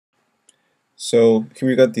So here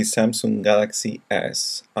we got the Samsung Galaxy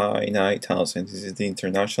S I9000. This is the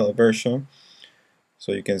international version.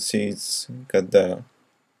 So you can see it's got the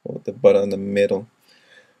button in the middle.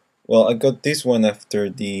 Well, I got this one after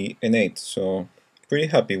the N8, so pretty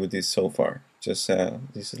happy with this so far. Just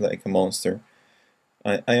this is like a monster.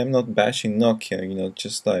 I am not bashing Nokia,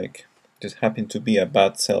 just happened to be a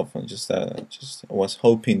bad cell phone. Just was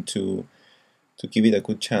hoping to give it a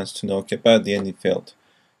good chance to Nokia, but at the end it failed.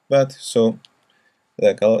 But so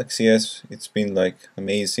the Galaxy S, it's been like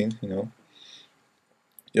amazing.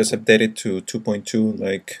 Just updated to 2.2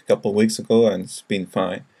 like a couple weeks ago, and it's been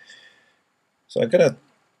fine. So I got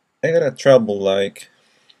a trouble like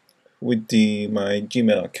with my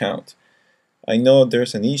Gmail account. I know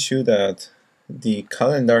there's an issue that the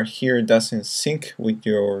calendar here doesn't sync with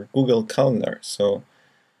your Google Calendar. So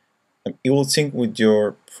it will sync with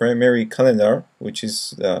your primary calendar, which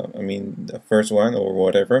is the first one or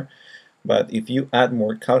whatever. But if you add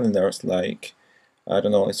more calendars, like I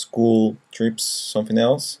don't know, school trips, something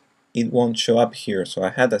else, it won't show up here. So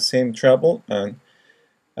I had the same trouble, and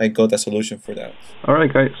I got a solution for that.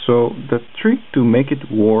 Alright guys, so the trick to make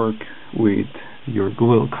it work with your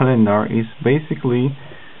Google Calendar is basically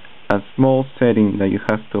a small setting that you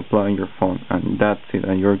have to apply on your phone, and that's it,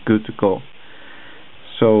 and you're good to go.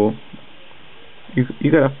 So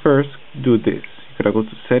you gotta first do this. You gotta go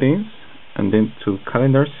to settings and then to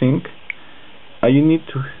calendar sync, and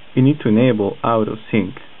you need to enable auto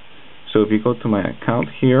sync. So if you go to my account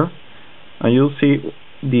here, and you'll see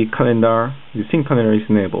the sync calendar is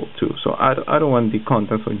enabled too. So I don't want the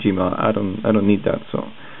contacts of Gmail. I don't need that. So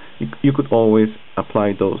you could always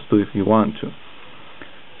apply those too if you want to.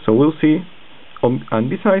 So we'll see. And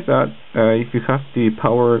besides that, if you have the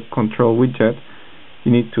power control widget,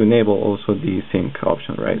 you need to enable also the sync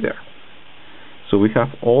option right there. So we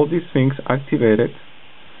have all these things activated.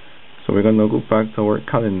 So we're gonna go back to our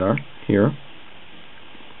calendar here.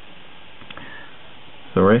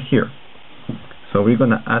 So right here. So we're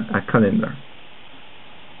gonna add a calendar.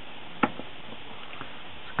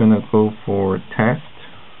 It's gonna go for test.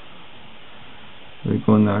 We're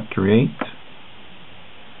gonna create,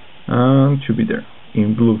 and it should be there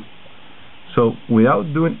in blue. So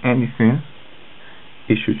without doing anything,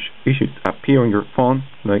 it should appear on your phone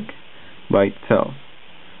like by itself.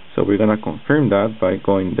 So we're gonna confirm that by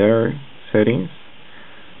going there, settings,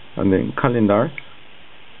 and then calendars,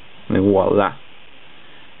 and voila.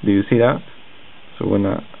 Do you see that? So we're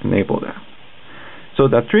gonna enable that. So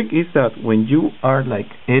the trick is that when you are like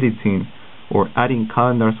editing or adding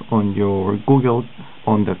calendars on your Google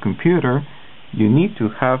on the computer, you need to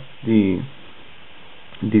have the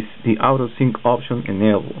auto sync option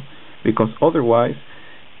enabled, because otherwise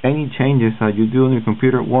any changes that you do on your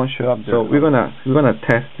computer won't show up there. So we're gonna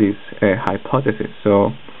test this hypothesis.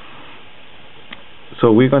 So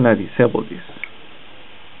we're gonna disable this.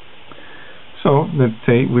 So let's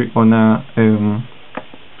say we're gonna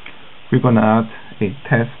add a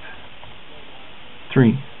test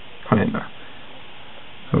 3 calendar.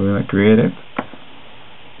 So we're gonna create it.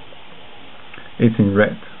 It's in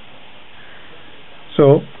red.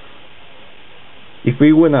 So if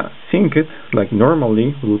we wanna sync it like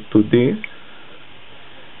normally, we'll do this.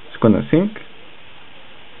 It's gonna sync.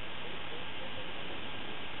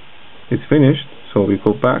 It's finished. So we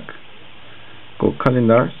go back, go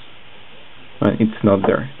calendars, and it's not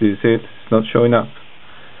there. Do you see it? It's not showing up.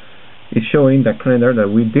 It's showing the calendar that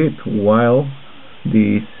we did while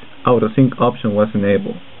this auto sync option was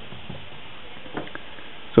enabled.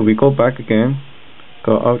 So we go back again,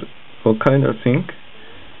 go calendar sync,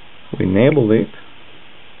 we enable it,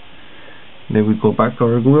 then we go back to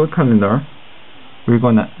our Google Calendar. We're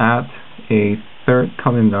gonna add a third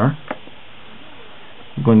calendar.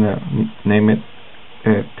 We're gonna name it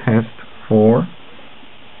test 4.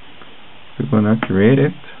 We're gonna create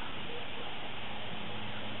it.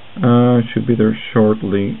 It should be there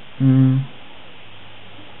shortly.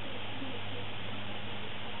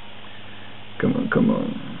 Come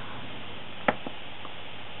on.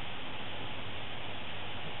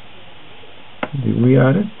 Did we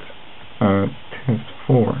add it? Test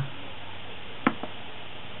 4.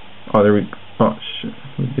 Oh, there we go. Oh shit,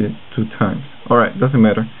 we did it 2 times. Alright, doesn't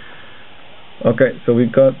matter. Okay, so we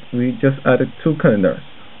just added 2 calendars,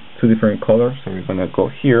 2 different colors. So we're gonna go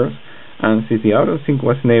here, and since the auto sync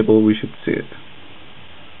was enabled, we should see it.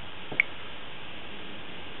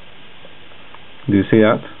 Do you see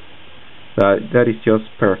that? That is just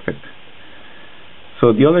perfect.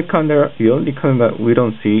 So the only calendar we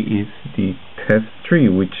don't see is the test 3,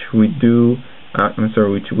 which we did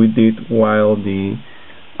while the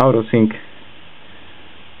auto sync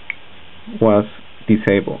was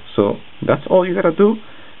disabled. So That's all you gotta do,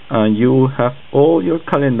 and you will have all your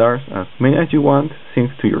calendars, as many as you want,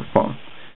 synced to your phone.